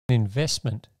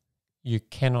investment you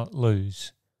cannot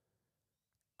lose.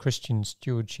 Christian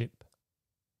stewardship.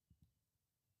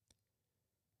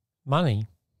 Money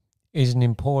is an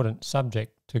important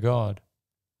subject to God.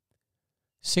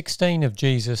 16 of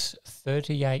Jesus'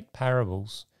 38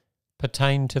 parables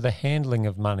pertain to the handling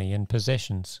of money and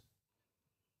possessions.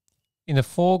 In the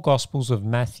 4 Gospels of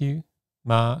Matthew,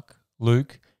 Mark,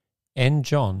 Luke, and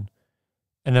John,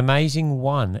 an amazing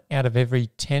 1 out of every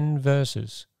 10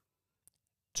 verses,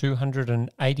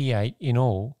 288 in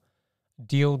all,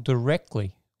 deal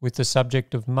directly with the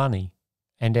subject of money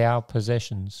and our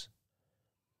possessions.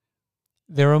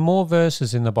 There are more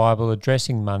verses in the Bible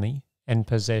addressing money and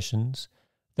possessions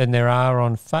than there are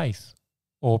on faith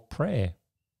or prayer.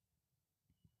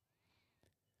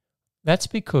 That's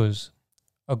because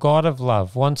a God of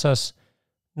love wants us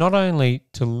not only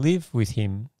to live with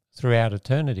Him throughout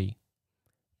eternity,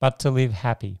 but to live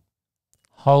happy,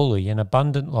 holy and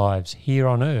abundant lives here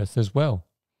on earth as well.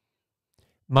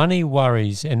 Money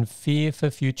worries and fear for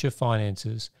future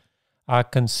finances are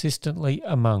consistently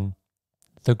among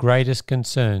the greatest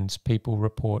concerns people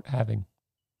report having.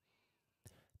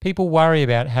 People worry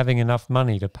about having enough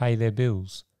money to pay their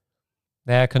bills.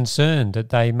 They are concerned that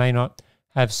they may not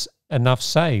have enough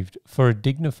saved for a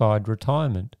dignified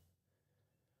retirement.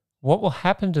 What will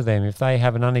happen to them if they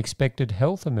have an unexpected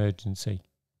health emergency?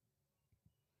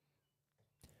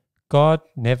 God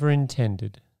never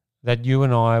intended that you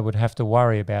and I would have to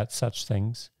worry about such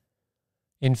things.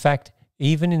 In fact,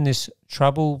 even in this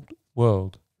troubled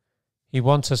world, He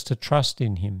wants us to trust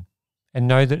in Him and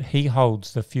know that He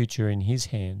holds the future in His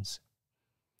hands.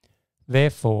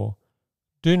 Therefore,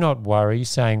 do not worry,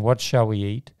 saying, "What shall we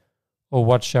eat? Or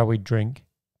what shall we drink?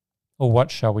 Or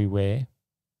what shall we wear?"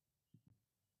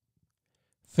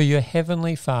 For your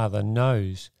heavenly Father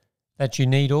knows that you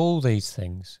need all these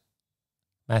things.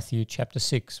 Matthew chapter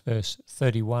 6, verse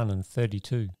 31 and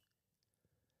 32.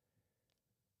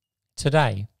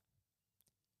 Today,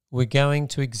 we're going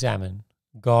to examine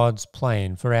God's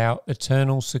plan for our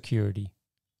eternal security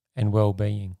and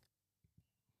well-being.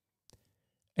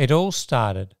 It all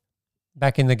started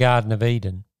back in the Garden of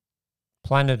Eden.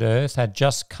 Planet Earth had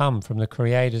just come from the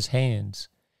Creator's hands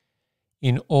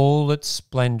in all its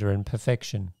splendour and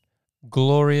perfection,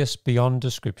 glorious beyond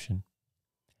description.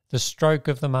 The stroke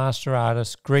of the master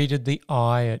artist greeted the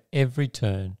eye at every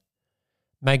turn.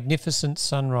 Magnificent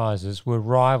sunrises were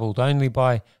rivalled only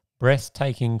by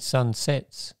breathtaking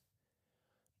sunsets.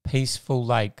 Peaceful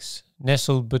lakes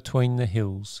nestled between the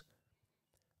hills.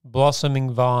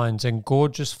 Blossoming vines and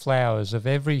gorgeous flowers of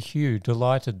every hue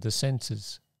delighted the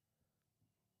senses.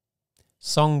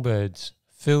 Songbirds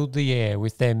filled the air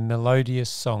with their melodious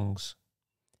songs.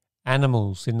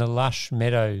 Animals in the lush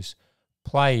meadows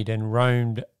played and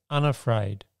roamed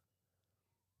unafraid.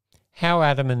 How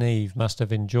Adam and Eve must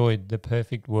have enjoyed the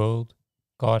perfect world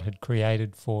God had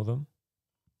created for them.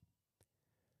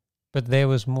 But there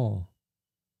was more.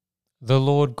 The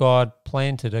Lord God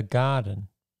planted a garden,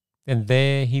 and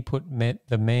there He put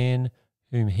the man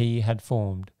whom He had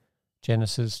formed.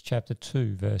 Genesis chapter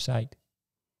 2, verse 8.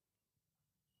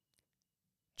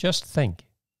 Just think.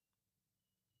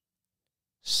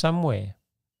 Somewhere,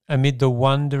 amid the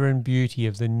wonder and beauty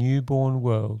of the newborn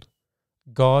world,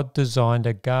 God designed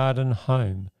a garden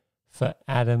home for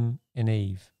Adam and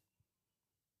Eve.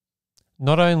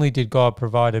 Not only did God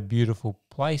provide a beautiful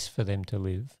place for them to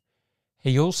live,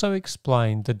 He also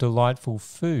explained the delightful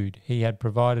food He had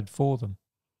provided for them.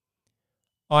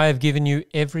 "I have given you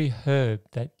every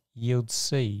herb that yields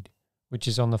seed, which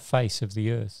is on the face of the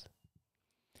earth,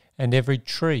 and every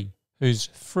tree whose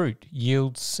fruit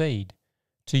yields seed.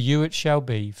 To you it shall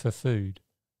be for food."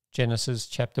 Genesis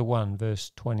chapter 1,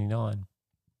 verse 29.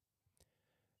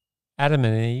 Adam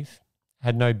and Eve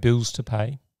had no bills to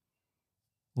pay,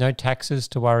 no taxes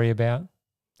to worry about,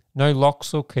 no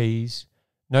locks or keys,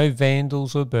 no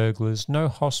vandals or burglars, no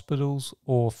hospitals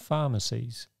or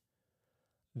pharmacies.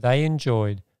 They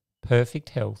enjoyed perfect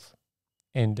health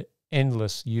and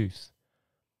endless youth,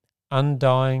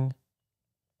 undying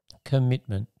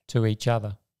commitment to each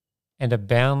other, and a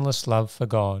boundless love for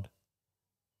God.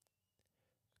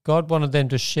 God wanted them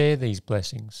to share these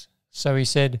blessings, so He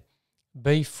said,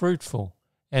 "Be fruitful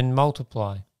and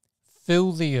multiply,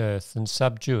 fill the earth and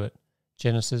subdue it."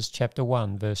 Genesis chapter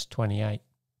 1, verse 28.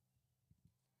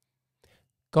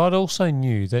 God also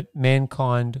knew that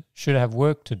mankind should have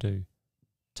work to do,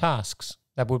 tasks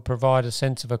that would provide a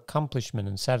sense of accomplishment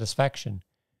and satisfaction.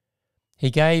 He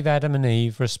gave Adam and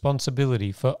Eve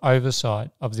responsibility for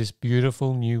oversight of this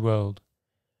beautiful new world.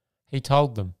 He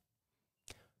told them,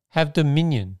 "Have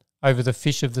dominion over the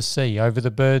fish of the sea, over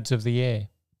the birds of the air."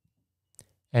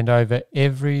 and over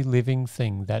every living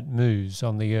thing that moves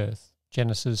on the earth.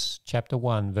 Genesis chapter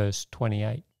 1, verse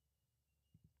 28.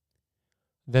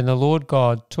 Then the Lord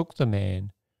God took the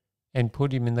man and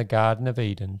put him in the Garden of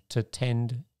Eden to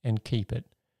tend and keep it.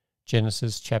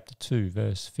 Genesis chapter 2,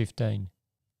 verse 15.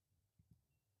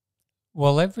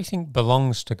 While everything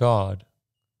belongs to God,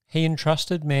 he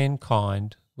entrusted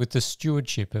mankind with the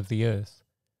stewardship of the earth.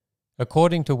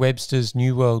 According to Webster's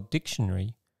New World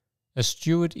Dictionary, a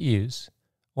steward is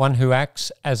one who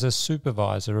acts as a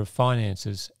supervisor of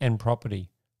finances and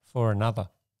property for another.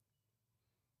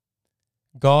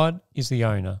 God is the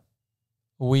owner.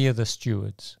 We are the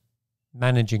stewards,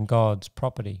 managing God's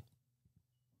property.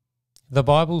 The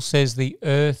Bible says the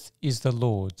earth is the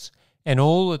Lord's and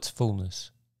all its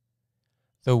fullness,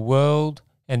 the world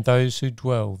and those who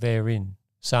dwell therein.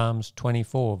 Psalms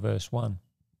 24, verse 1.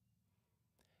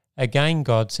 Again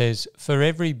God says, "For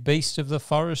every beast of the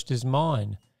forest is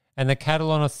mine, and the cattle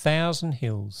on 1,000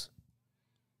 hills.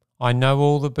 I know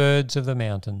all the birds of the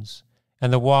mountains,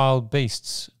 and the wild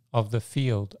beasts of the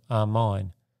field are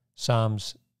mine."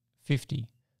 Psalms 50,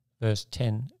 verse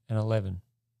 10 and 11.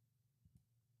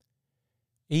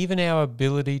 Even our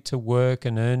ability to work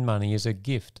and earn money is a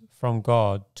gift from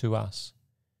God to us.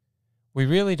 We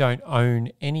really don't own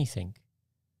anything.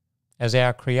 As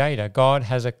our Creator, God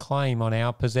has a claim on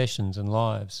our possessions and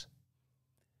lives.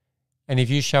 And if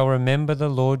you shall remember the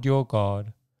Lord your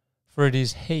God, for it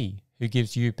is He who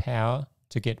gives you power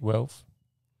to get wealth,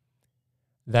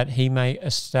 that He may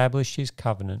establish His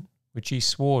covenant, which He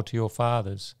swore to your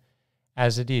fathers,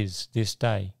 as it is this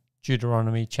day.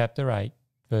 Deuteronomy chapter 8,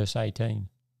 verse 18.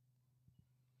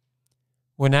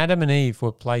 When Adam and Eve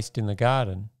were placed in the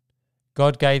garden,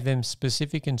 God gave them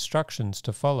specific instructions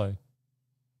to follow.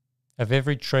 Of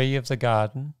every tree of the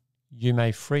garden you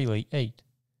may freely eat,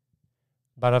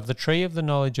 but of the tree of the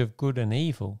knowledge of good and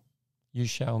evil you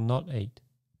shall not eat.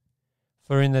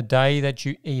 For in the day that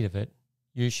you eat of it,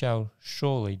 you shall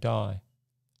surely die.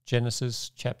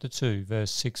 Genesis chapter 2,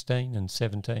 verse 16 and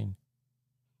 17.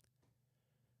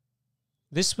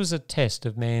 This was a test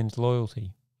of man's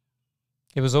loyalty.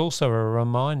 It was also a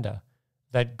reminder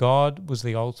that God was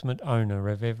the ultimate owner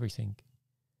of everything.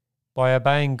 By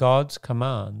obeying God's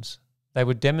commands, they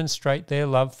would demonstrate their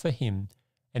love for Him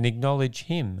and acknowledge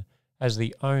Him as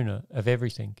the owner of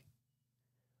everything.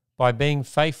 By being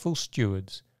faithful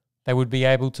stewards, they would be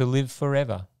able to live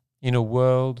forever in a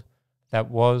world that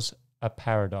was a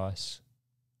paradise.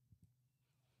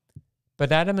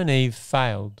 But Adam and Eve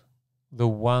failed the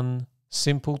one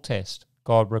simple test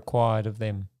God required of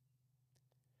them.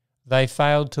 They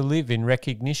failed to live in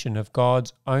recognition of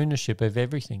God's ownership of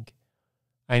everything,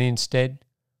 and instead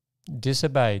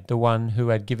disobeyed the one who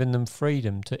had given them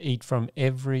freedom to eat from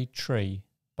every tree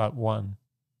but one.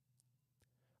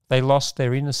 They lost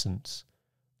their innocence,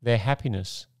 their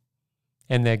happiness,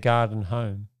 and their garden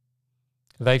home.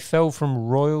 They fell from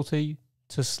royalty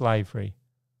to slavery.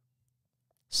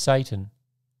 Satan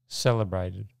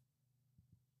celebrated.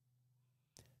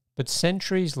 But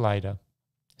centuries later,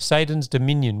 Satan's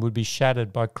dominion would be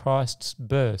shattered by Christ's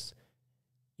birth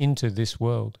into this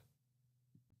world.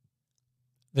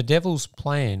 The devil's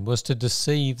plan was to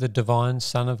deceive the divine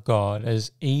Son of God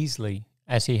as easily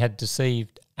as he had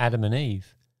deceived Adam and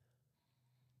Eve.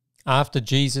 After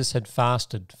Jesus had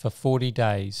fasted for 40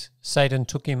 days, Satan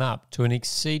took him up to an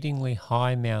exceedingly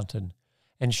high mountain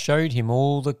and showed him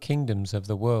all the kingdoms of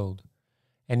the world.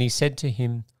 And he said to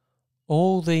him,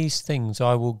 "All these things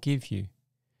I will give you,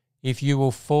 if you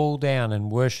will fall down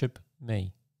and worship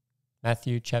me."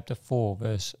 Matthew chapter 4,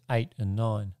 verse 8 and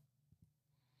 9.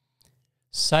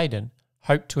 Satan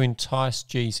hoped to entice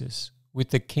Jesus with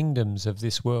the kingdoms of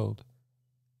this world,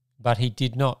 but he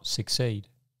did not succeed.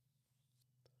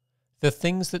 The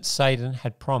things that Satan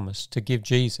had promised to give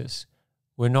Jesus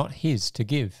were not his to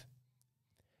give,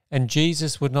 and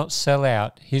Jesus would not sell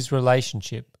out his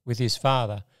relationship with his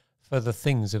Father for the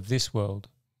things of this world.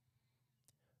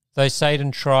 Though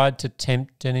Satan tried to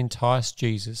tempt and entice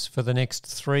Jesus for the next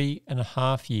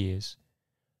 3.5 years,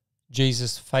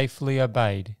 Jesus faithfully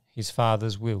obeyed his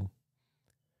Father's will.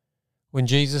 When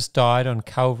Jesus died on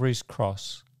Calvary's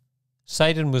cross,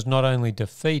 Satan was not only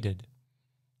defeated,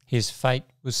 his fate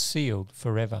was sealed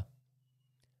forever.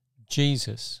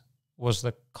 Jesus was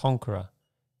the conqueror,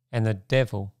 and the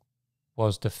devil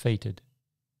was defeated.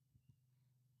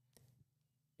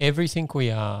 Everything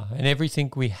we are and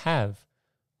everything we have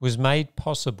was made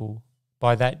possible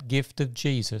by that gift of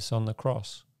Jesus on the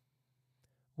cross.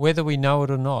 Whether we know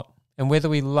it or not, and whether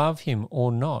we love him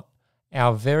or not,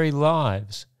 our very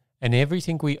lives and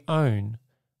everything we own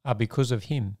are because of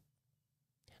him.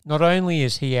 Not only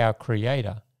is he our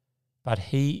creator, but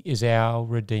he is our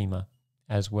Redeemer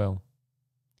as well.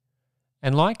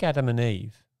 And like Adam and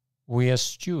Eve, we are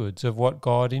stewards of what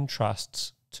God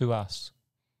entrusts to us.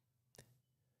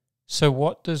 So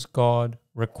what does God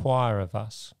require of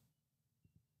us?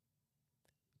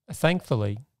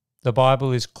 Thankfully, the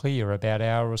Bible is clear about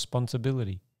our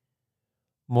responsibility.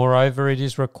 Moreover, it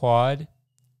is required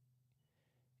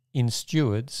in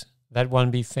stewards that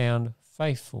one be found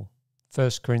faithful.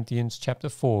 1 Corinthians chapter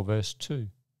 4, verse 2.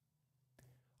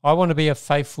 I want to be a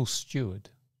faithful steward,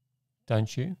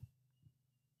 don't you?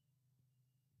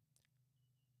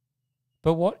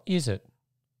 But what is it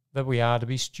that we are to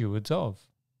be stewards of?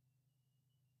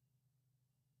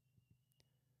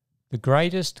 The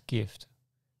greatest gift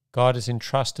God has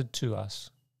entrusted to us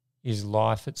is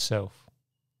life itself.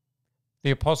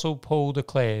 The Apostle Paul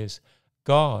declares,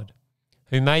 God,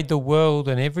 who made the world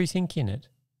and everything in it,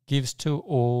 gives to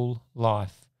all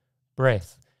life,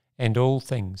 breath, and all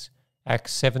things.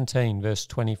 Acts 17, verse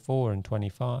 24 and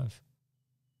 25.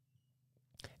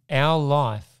 Our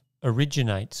life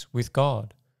originates with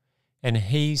God, and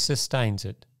He sustains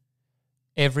it.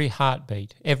 Every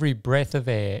heartbeat, every breath of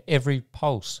air, every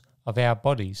pulse of our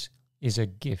bodies is a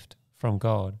gift from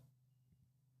God.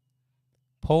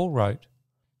 Paul wrote,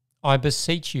 I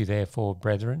beseech you, therefore,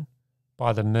 brethren,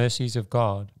 by the mercies of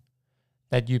God,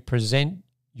 that you present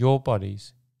your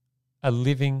bodies a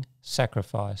living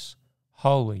sacrifice,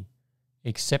 holy,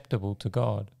 acceptable to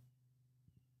God,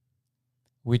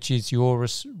 which is your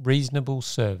reasonable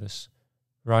service.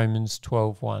 Romans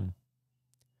 12:1.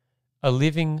 A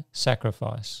living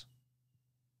sacrifice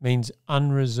means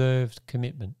unreserved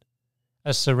commitment,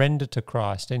 a surrender to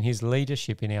Christ and His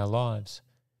leadership in our lives.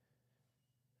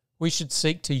 We should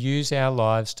seek to use our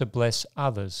lives to bless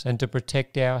others and to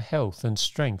protect our health and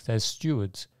strength as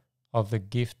stewards of the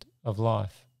gift of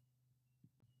life.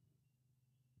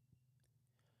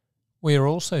 We are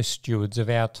also stewards of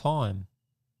our time.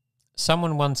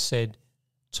 Someone once said,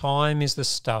 time is the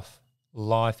stuff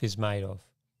life is made of.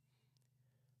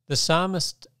 The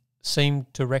psalmist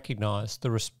seemed to recognise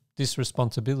this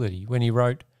responsibility when he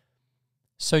wrote,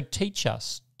 So teach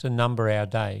us to number our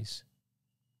days,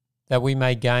 that we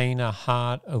may gain a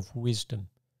heart of wisdom.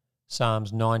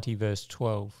 Psalms 90 verse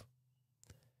 12.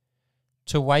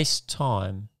 To waste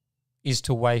time is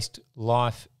to waste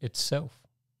life itself.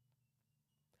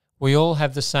 We all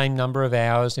have the same number of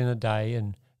hours in a day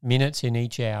and minutes in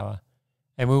each hour,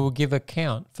 and we will give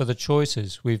account for the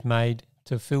choices we've made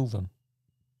to fill them.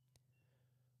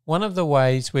 One of the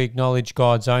ways we acknowledge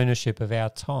God's ownership of our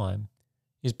time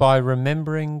is by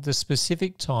remembering the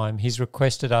specific time He's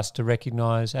requested us to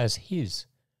recognise as His.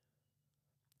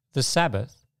 The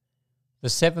Sabbath, the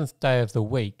seventh day of the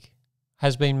week,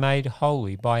 has been made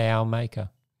holy by our Maker,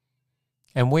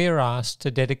 and we are asked to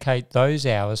dedicate those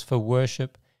hours for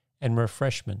worship and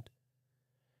refreshment.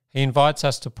 He invites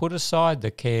us to put aside the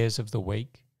cares of the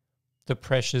week, the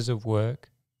pressures of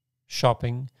work,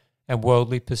 shopping, and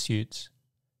worldly pursuits,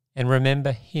 and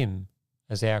remember Him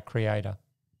as our Creator.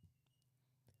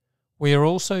 We are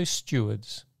also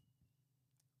stewards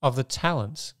of the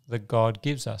talents that God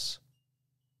gives us.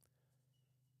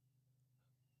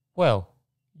 Well,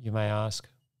 you may ask,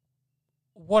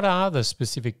 what are the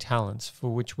specific talents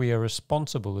for which we are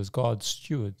responsible as God's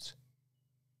stewards?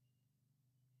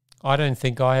 I don't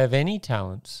think I have any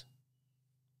talents.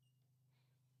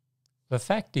 The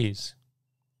fact is,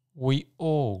 we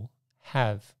all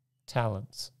have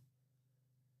talents.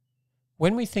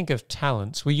 When we think of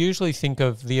talents, we usually think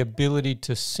of the ability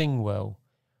to sing well,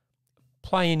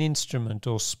 play an instrument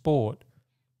or sport,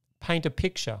 paint a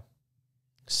picture,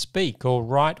 speak or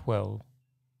write well,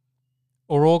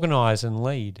 or organise and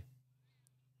lead.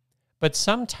 But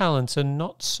some talents are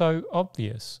not so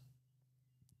obvious.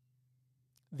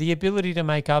 The ability to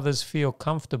make others feel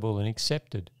comfortable and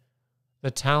accepted,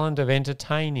 the talent of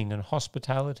entertaining and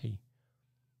hospitality,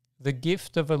 the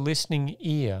gift of a listening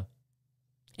ear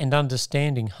and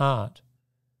understanding heart.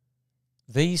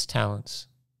 These talents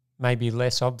may be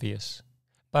less obvious,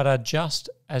 but are just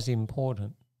as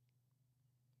important.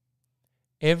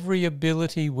 Every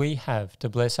ability we have to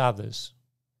bless others,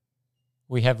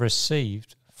 we have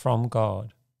received from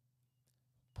God.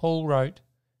 Paul wrote,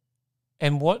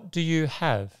 And what do you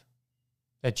have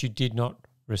that you did not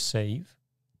receive?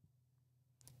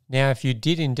 Now, if you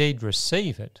did indeed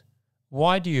receive it,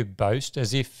 why do you boast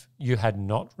as if you had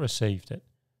not received it?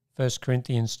 1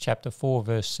 Corinthians chapter 4,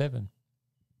 verse 7.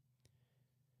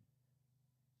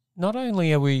 Not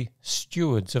only are we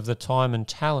stewards of the time and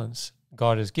talents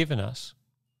God has given us,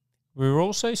 we're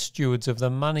also stewards of the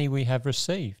money we have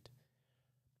received.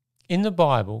 In the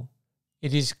Bible,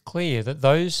 it is clear that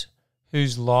those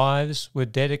whose lives were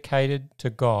dedicated to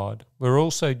God, were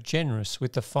also generous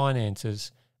with the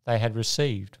finances they had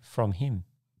received from him.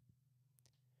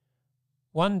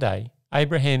 One day,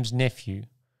 Abraham's nephew,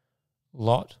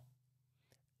 Lot,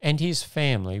 and his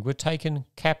family were taken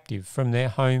captive from their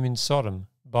home in Sodom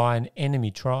by an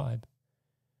enemy tribe.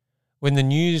 When the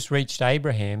news reached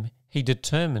Abraham, he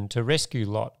determined to rescue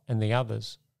Lot and the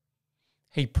others.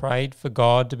 He prayed for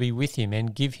God to be with him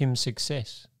and give him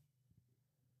success.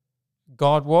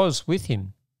 God was with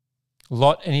him.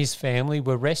 Lot and his family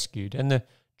were rescued, and the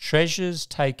treasures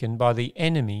taken by the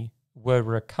enemy were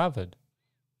recovered.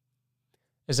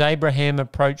 As Abraham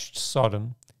approached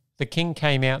Sodom, the king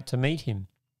came out to meet him,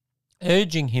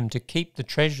 urging him to keep the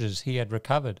treasures he had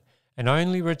recovered and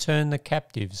only return the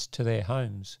captives to their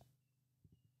homes.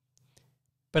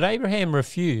 But Abraham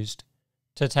refused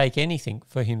to take anything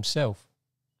for himself.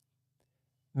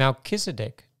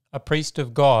 Melchizedek, a priest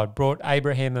of God, brought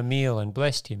Abraham a meal and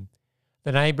blessed him.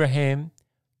 Then Abraham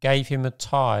gave him a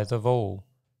tithe of all.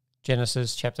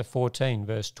 Genesis chapter 14,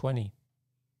 verse 20.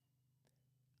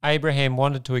 Abraham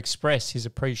wanted to express his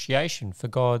appreciation for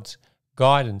God's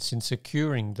guidance in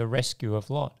securing the rescue of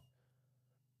Lot.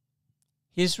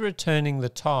 His returning the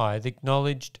tithe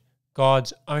acknowledged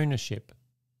God's ownership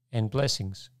and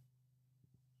blessings.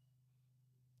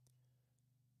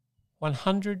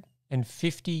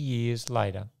 150 years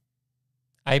later,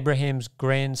 Abraham's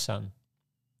grandson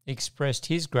expressed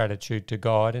his gratitude to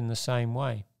God in the same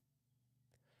way.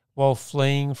 While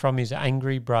fleeing from his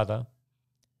angry brother,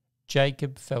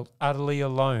 Jacob felt utterly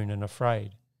alone and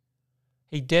afraid.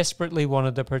 He desperately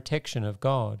wanted the protection of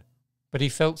God, but he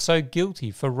felt so guilty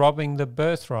for robbing the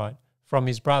birthright from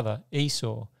his brother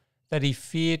Esau that he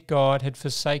feared God had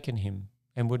forsaken him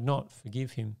and would not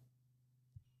forgive him.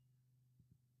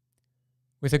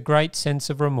 With a great sense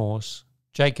of remorse,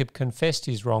 Jacob confessed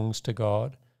his wrongs to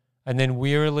God and then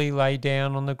wearily lay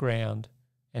down on the ground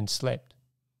and slept.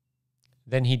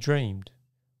 Then he dreamed,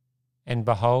 and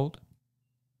behold,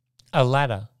 a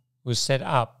ladder was set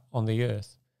up on the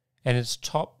earth, and its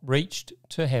top reached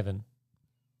to heaven.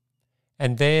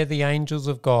 And there the angels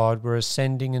of God were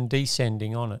ascending and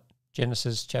descending on it.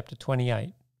 Genesis chapter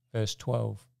 28, verse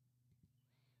 12.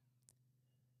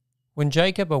 When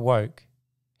Jacob awoke,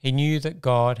 he knew that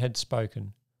God had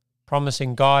spoken,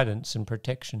 promising guidance and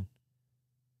protection.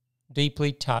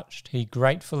 Deeply touched, he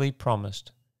gratefully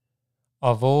promised,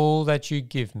 "Of all that you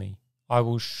give me, I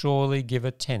will surely give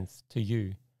a tenth to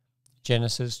you."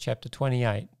 Genesis chapter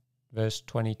 28, verse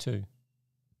 22.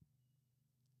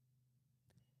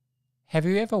 Have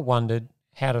you ever wondered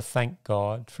how to thank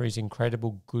God for his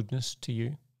incredible goodness to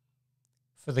you?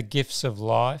 For the gifts of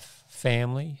life,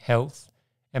 family, health,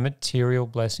 and material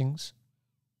blessings?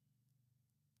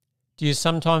 Do you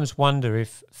sometimes wonder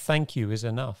if thank you is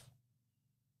enough?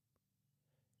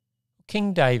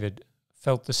 King David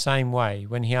felt the same way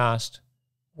when he asked,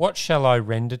 "What shall I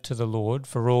render to the Lord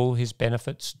for all his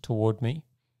benefits toward me?"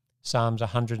 Psalms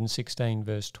 116,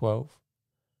 verse 12.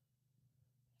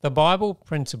 The Bible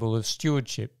principle of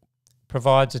stewardship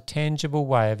provides a tangible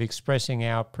way of expressing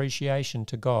our appreciation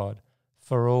to God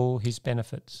for all his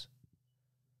benefits.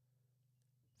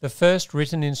 The first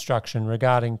written instruction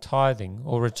regarding tithing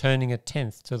or returning a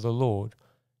tenth to the Lord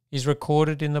is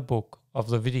recorded in the book of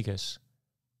Leviticus.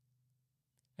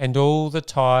 "And all the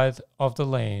tithe of the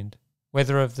land,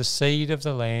 whether of the seed of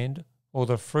the land or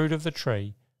the fruit of the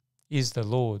tree, is the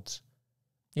Lord's.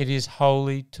 It is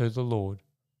holy to the Lord."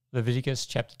 Leviticus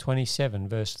chapter 27,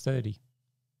 verse 30.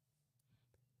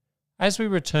 As we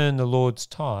return the Lord's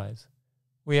tithe,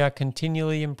 we are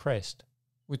continually impressed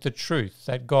with the truth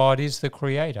that God is the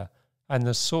creator and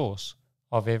the source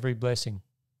of every blessing.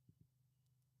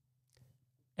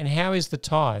 And how is the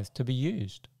tithe to be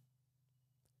used?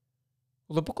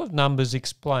 Well, the book of Numbers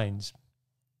explains,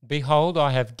 "Behold,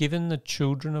 I have given the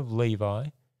children of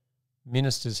Levi,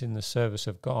 ministers in the service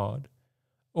of God,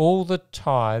 all the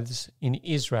tithes in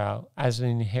Israel as an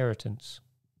inheritance,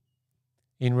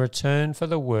 in return for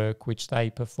the work which they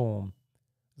perform,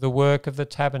 the work of the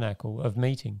tabernacle of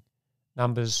meeting."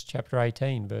 Numbers chapter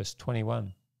 18, verse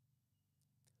 21.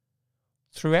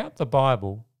 Throughout the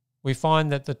Bible, we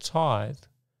find that the tithe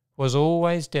was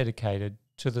always dedicated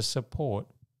to the support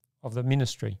of the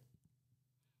ministry.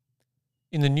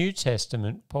 In the New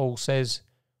Testament, Paul says,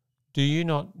 "Do you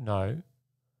not know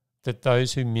that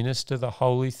those who minister the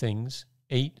holy things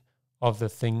eat of the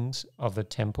things of the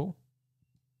temple?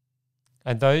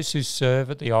 And those who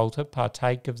serve at the altar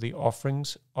partake of the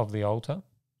offerings of the altar?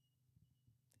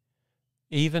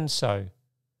 Even so,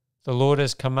 the Lord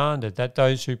has commanded that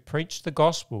those who preach the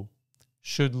gospel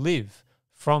should live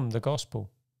from the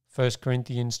gospel." 1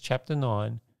 Corinthians chapter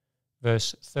 9,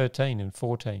 verse 13 and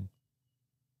 14.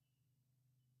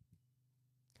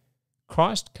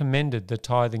 Christ commended the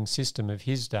tithing system of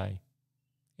his day,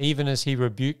 even as he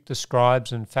rebuked the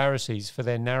scribes and Pharisees for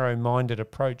their narrow-minded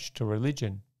approach to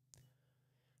religion.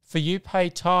 For you pay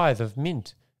tithe of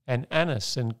mint and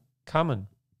anise and cumin,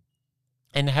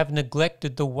 and have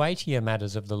neglected the weightier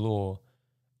matters of the law,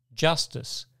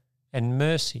 justice and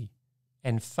mercy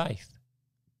and faith.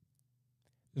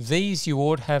 These you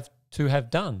ought to have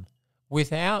done,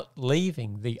 without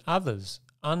leaving the others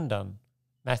undone.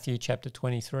 Matthew chapter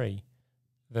 23,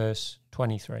 verse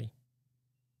 23.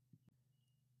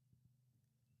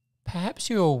 Perhaps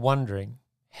you are wondering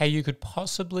how you could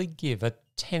possibly give a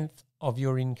tenth of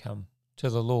your income to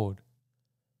the Lord.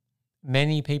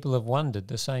 Many people have wondered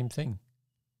the same thing.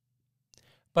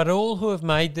 But all who have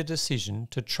made the decision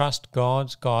to trust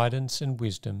God's guidance and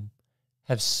wisdom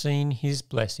have seen his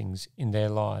blessings in their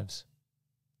lives.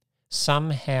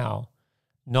 Somehow,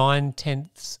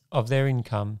 9/10 of their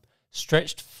income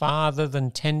stretched farther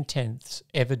than 10/10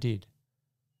 ever did.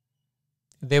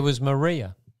 There was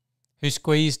Maria, who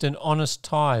squeezed an honest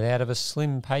tithe out of a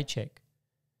slim paycheck.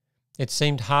 It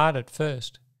seemed hard at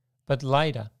first, but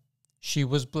later she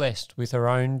was blessed with her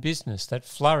own business that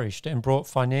flourished and brought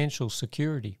financial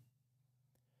security.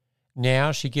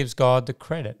 Now she gives God the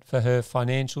credit for her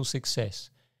financial success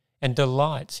and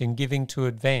delights in giving to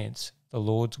advance the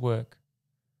Lord's work.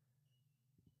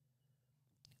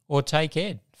 Or take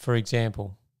Ed, for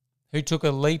example, who took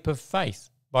a leap of faith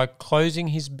by closing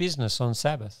his business on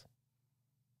Sabbath,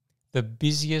 the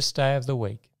busiest day of the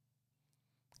week,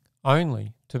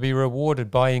 only to be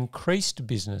rewarded by increased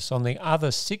business on the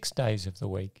other 6 days of the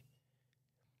week.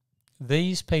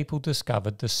 These people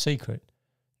discovered the secret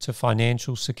to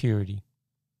financial security.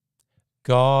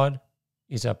 God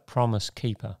is a promise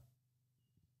keeper.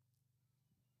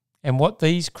 And what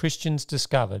these Christians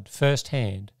discovered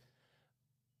firsthand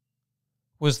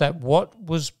was that what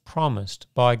was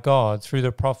promised by God through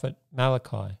the prophet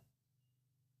Malachi,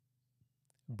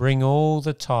 bring all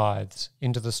the tithes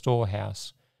into the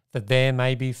storehouse, that there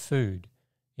may be food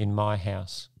in my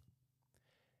house.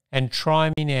 And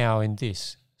try me now in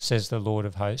this, says the Lord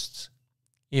of hosts,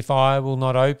 if I will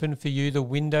not open for you the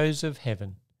windows of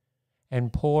heaven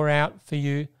and pour out for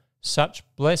you such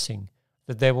blessing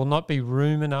that there will not be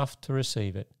room enough to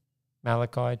receive it.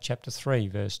 Malachi chapter 3,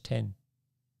 verse 10.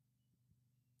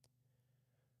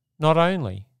 Not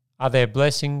only are there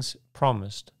blessings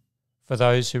promised for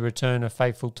those who return a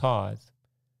faithful tithe,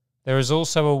 there is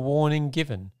also a warning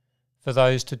given for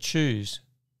those to choose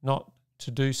not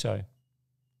to do so.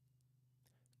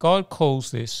 God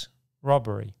calls this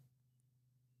robbery.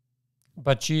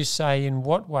 But you say, in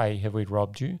what way have we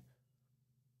robbed you?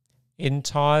 In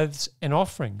tithes and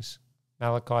offerings.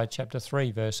 Malachi chapter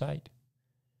 3, verse 8.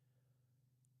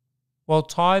 While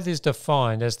tithe is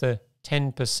defined as the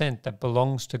 10% that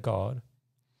belongs to God,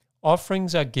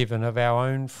 offerings are given of our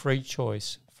own free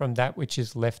choice from that which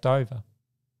is left over.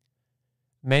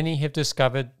 Many have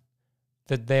discovered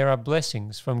that there are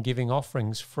blessings from giving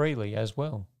offerings freely as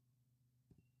well.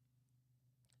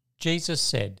 Jesus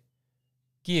said,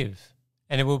 "Give,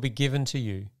 and it will be given to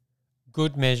you,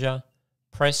 good measure,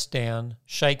 pressed down,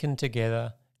 shaken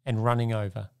together, and running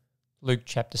over." Luke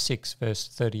chapter 6, verse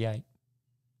 38.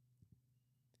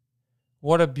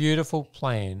 What a beautiful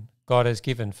plan God has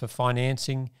given for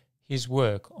financing his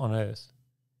work on earth.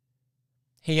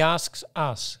 He asks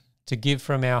us to give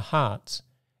from our hearts,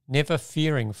 never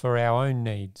fearing for our own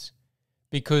needs,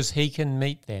 because he can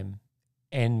meet them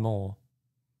and more.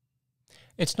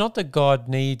 It's not that God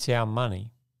needs our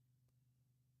money,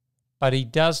 but he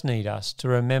does need us to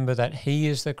remember that he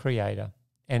is the creator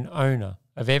and owner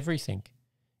of everything,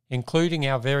 including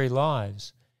our very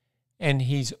lives, and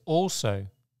he's also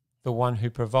the one who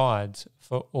provides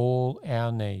for all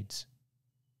our needs.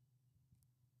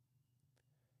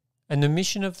 And the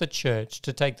mission of the church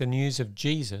to take the news of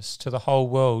Jesus to the whole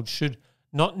world should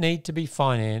not need to be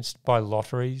financed by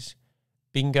lotteries,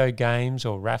 bingo games,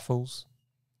 or raffles.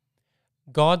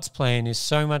 God's plan is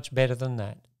so much better than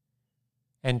that,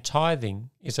 and tithing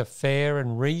is a fair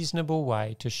and reasonable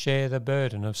way to share the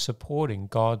burden of supporting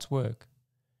God's work.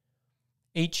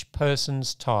 Each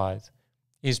person's tithe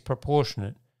is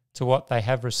proportionate to what they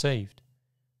have received.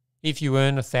 If you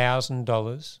earn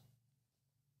 $1,000,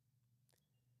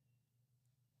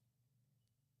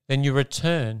 then you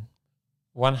return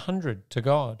 100 to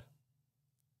God.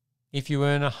 If you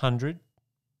earn 100,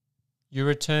 you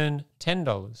return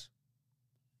 $10.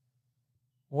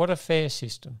 What a fair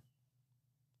system.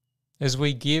 As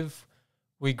we give,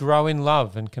 we grow in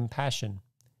love and compassion,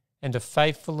 and a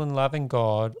faithful and loving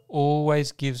God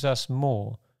always gives us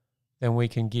more than we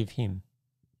can give him.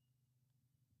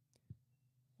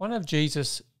 One of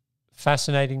Jesus'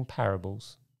 fascinating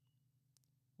parables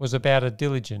was about a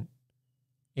diligent,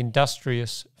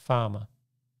 industrious farmer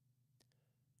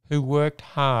who worked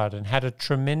hard and had a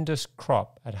tremendous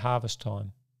crop at harvest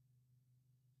time.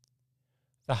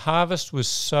 The harvest was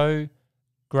so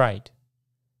great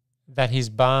that his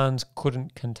barns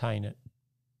couldn't contain it.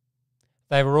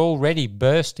 They were already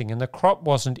bursting and the crop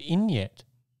wasn't in yet.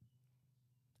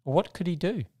 What could he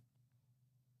do?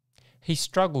 He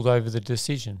struggled over the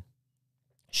decision.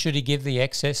 Should he give the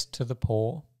excess to the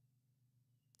poor?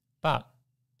 But,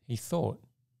 he thought,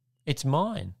 it's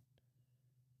mine.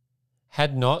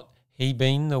 Had not he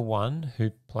been the one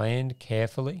who planned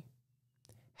carefully?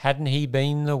 Hadn't he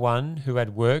been the one who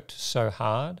had worked so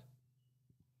hard?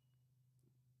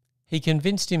 He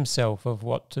convinced himself of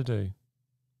what to do.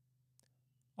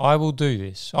 I will do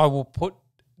this. I will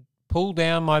pull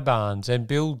down my barns and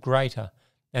build greater,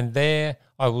 and there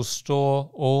I will store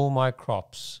all my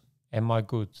crops and my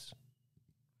goods.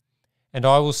 And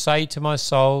I will say to my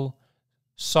soul,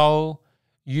 Soul,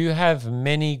 you have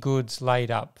many goods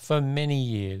laid up for many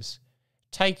years.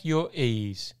 Take your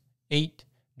ease, eat,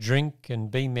 drink, and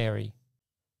be merry.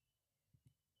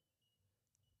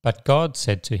 But God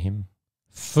said to him,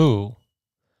 Fool,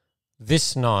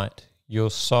 this night your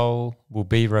soul will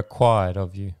be required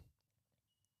of you.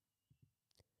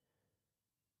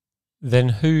 Then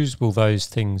whose will those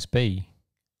things be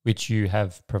which you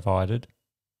have provided?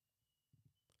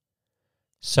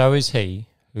 So is he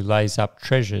who lays up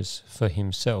treasures for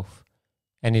himself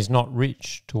and is not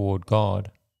rich toward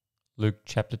God. Luke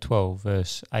chapter 12,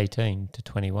 verse 18 to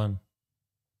 21.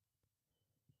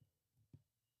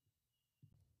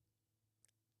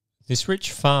 This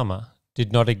rich farmer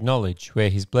did not acknowledge where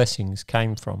his blessings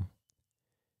came from.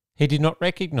 He did not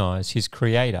recognize his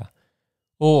Creator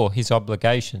or his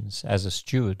obligations as a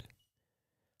steward.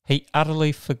 He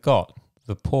utterly forgot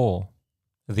the poor,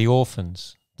 the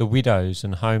orphans, the widows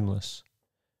and homeless.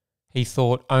 He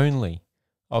thought only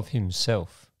of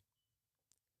himself.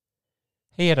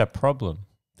 He had a problem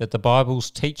that the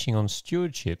Bible's teaching on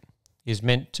stewardship is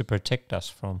meant to protect us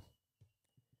from.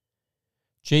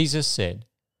 Jesus said,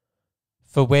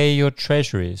 For where your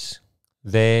treasure is,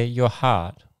 there your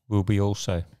heart will be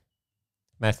also.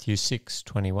 Matthew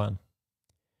 6:21.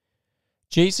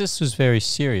 Jesus was very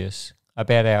serious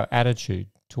about our attitude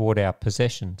toward our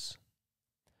possessions.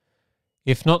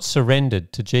 If not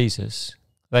surrendered to Jesus,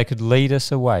 they could lead us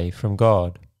away from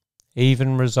God,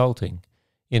 even resulting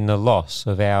in the loss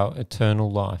of our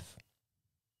eternal life.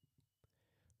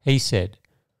 He said,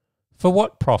 For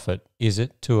what profit is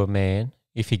it to a man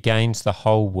if he gains the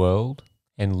whole world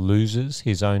and loses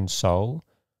his own soul?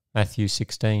 Matthew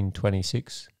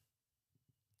 16:26.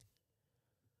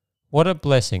 What a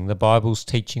blessing the Bible's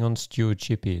teaching on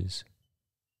stewardship is.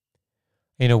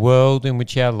 In a world in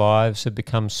which our lives have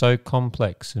become so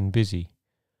complex and busy,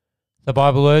 the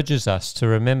Bible urges us to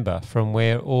remember from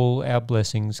where all our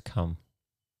blessings come.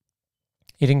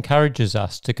 It encourages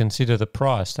us to consider the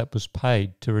price that was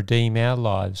paid to redeem our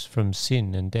lives from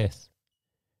sin and death.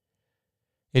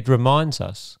 It reminds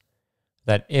us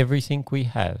that everything we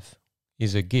have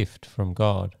is a gift from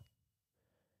God.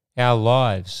 Our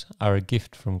lives are a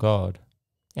gift from God.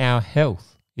 Our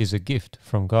health is a gift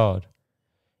from God.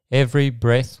 Every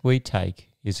breath we take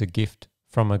is a gift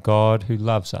from a God who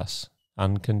loves us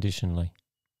unconditionally.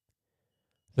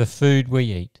 The food we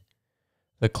eat,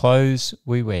 the clothes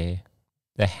we wear,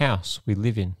 the house we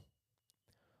live in,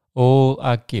 all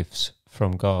are gifts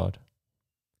from God.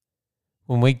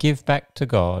 When we give back to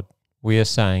God, we are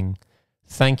saying,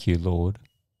 Thank you, Lord,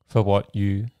 for what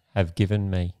you have given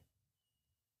me.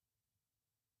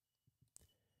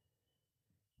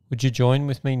 Would you join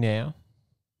with me now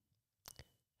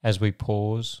as we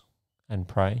pause and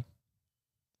pray,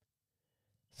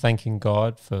 thanking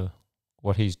God for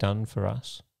what He's done for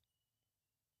us?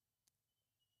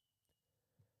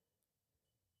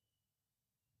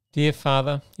 Dear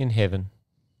Father in heaven,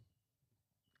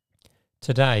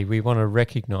 today we want to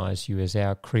recognize you as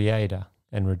our Creator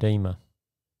and Redeemer.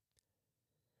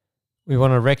 We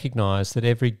want to recognize that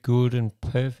every good and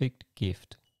perfect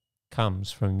gift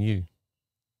comes from you.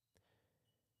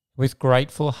 With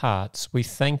grateful hearts, we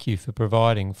thank you for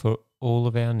providing for all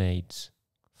of our needs,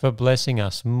 for blessing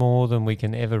us more than we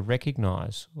can ever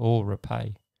recognize or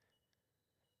repay.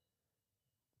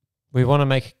 We want to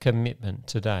make a commitment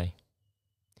today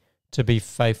to be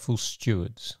faithful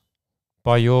stewards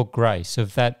by your grace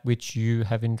of that which you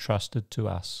have entrusted to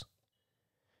us.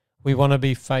 We want to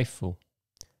be faithful,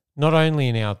 not only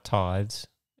in our tithes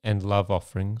and love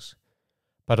offerings,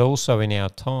 but also in our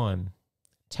time,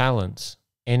 talents,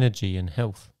 energy and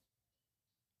health.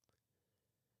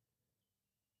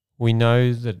 We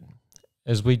know that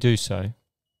as we do so,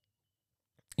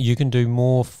 you can do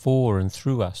more for and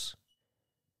through us.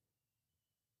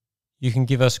 You can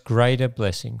give us greater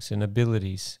blessings and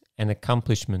abilities and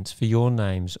accomplishments for your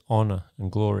name's honour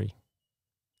and glory.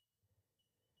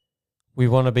 We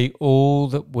want to be all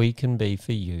that we can be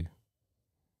for you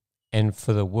and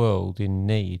for the world in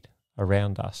need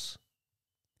around us.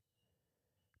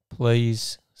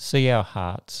 Please see our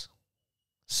hearts,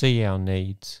 see our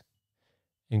needs,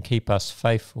 and keep us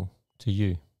faithful to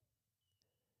you.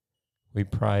 We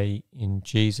pray in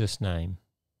Jesus' name.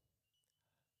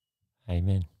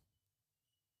 Amen.